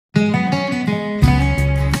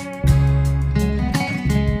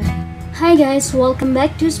Hi guys, welcome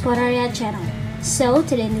back to Spotaria channel. So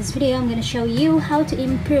today in this video I'm going to show you how to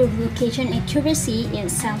improve location accuracy in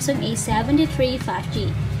Samsung A73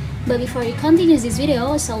 5G. But before you continue this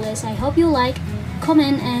video, as always, I hope you like,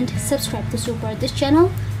 comment and subscribe to support this channel,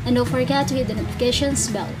 and don't forget to hit the notifications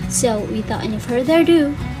bell. So without any further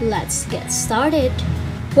ado, let's get started.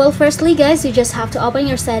 Well, firstly guys, you just have to open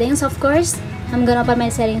your settings. Of course, I'm gonna open my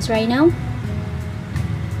settings right now.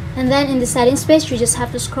 And then in the settings page, you just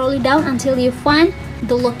have to scroll it down until you find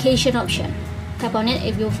the location option. Tap on it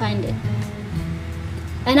if you find it.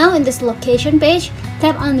 And now in this location page,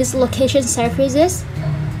 tap on this location services.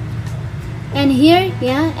 And here,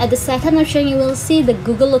 at the second option, you will see the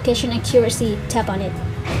Google location accuracy. Tap on it.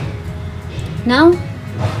 Now,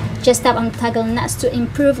 just tap on toggle next to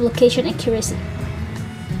improve location accuracy.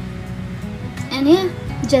 And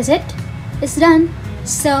just it. It's done.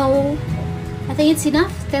 So I think it's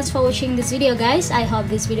enough. Thanks for watching this video guys. I hope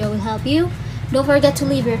this video will help you. Don't forget to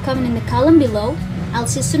leave your comment in the column below. I'll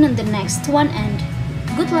see you soon in the next one and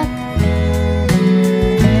good luck.